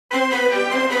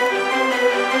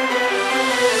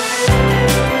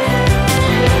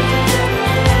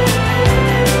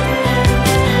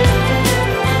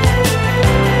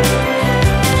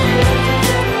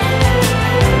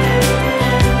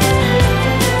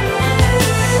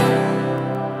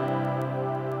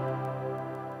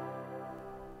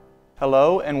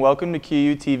Hello and welcome to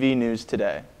QUTV News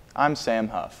Today. I'm Sam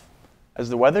Huff. As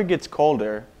the weather gets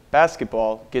colder,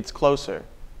 basketball gets closer.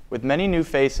 With many new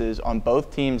faces on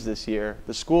both teams this year,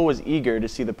 the school was eager to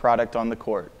see the product on the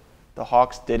court. The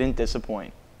Hawks didn't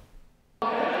disappoint.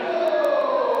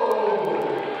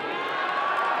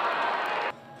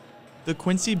 The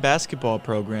Quincy basketball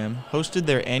program hosted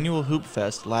their annual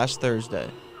Hoopfest last Thursday.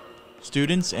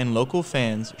 Students and local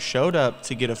fans showed up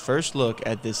to get a first look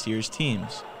at this year's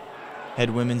teams.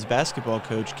 Head women's basketball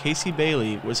coach Casey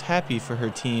Bailey was happy for her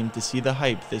team to see the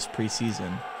hype this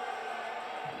preseason.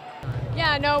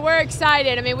 Yeah, no, we're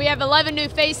excited. I mean, we have 11 new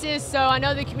faces, so I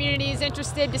know the community is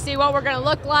interested to see what we're going to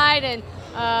look like. And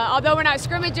although we're not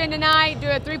scrimmaging tonight, do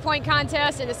a three-point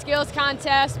contest and a skills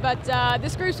contest, but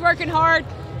this group's working hard.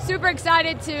 Super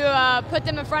excited to put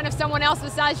them in front of someone else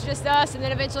besides just us, and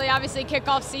then eventually, obviously, kick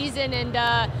off season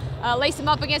and lace them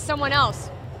up against someone else.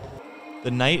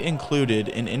 The night included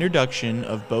an introduction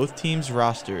of both teams'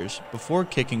 rosters before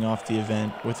kicking off the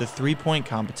event with a three-point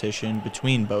competition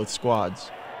between both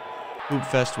squads.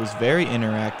 Hoopfest was very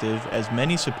interactive as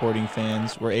many supporting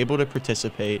fans were able to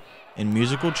participate in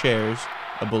musical chairs,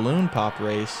 a balloon pop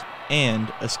race,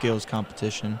 and a skills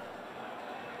competition.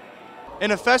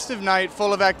 In a festive night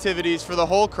full of activities for the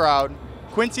whole crowd,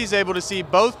 Quincy's able to see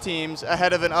both teams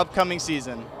ahead of an upcoming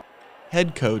season.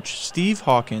 Head coach Steve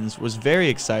Hawkins was very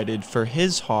excited for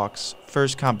his Hawks'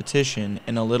 first competition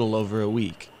in a little over a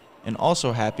week, and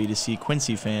also happy to see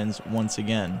Quincy fans once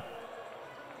again.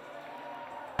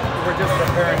 We're just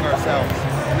preparing ourselves.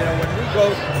 You know,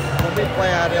 when we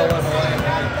play at Illinois and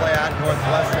when we play at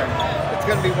Northwestern, it's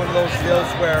going to be one of those deals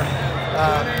where,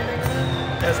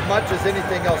 as much as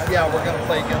anything else, yeah, we're going to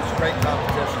play against great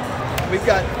competition. We've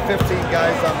got 15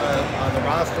 guys on the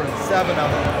roster, and 7 of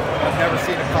them have never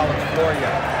seen a college floor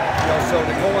yet. You know, so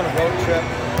to go on a road trip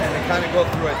and to kind of go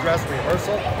through a dress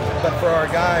rehearsal, but for our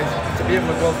guys to be able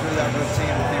to go through that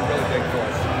routine would be really big for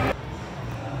us.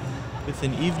 With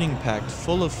an evening packed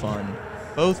full of fun,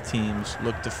 both teams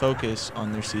look to focus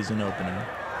on their season opening.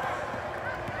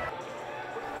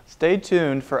 Stay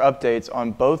tuned for updates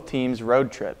on both teams'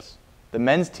 road trips. The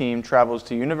men's team travels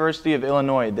to University of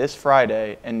Illinois this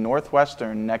Friday and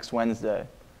Northwestern next Wednesday.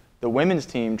 The women's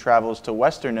team travels to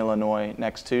Western Illinois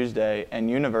next Tuesday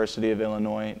and University of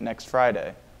Illinois next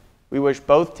Friday. We wish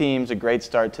both teams a great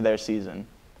start to their season.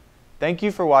 Thank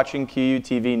you for watching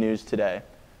QUTV News Today.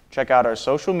 Check out our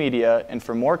social media, and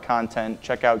for more content,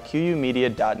 check out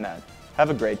QUmedia.net. Have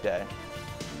a great day.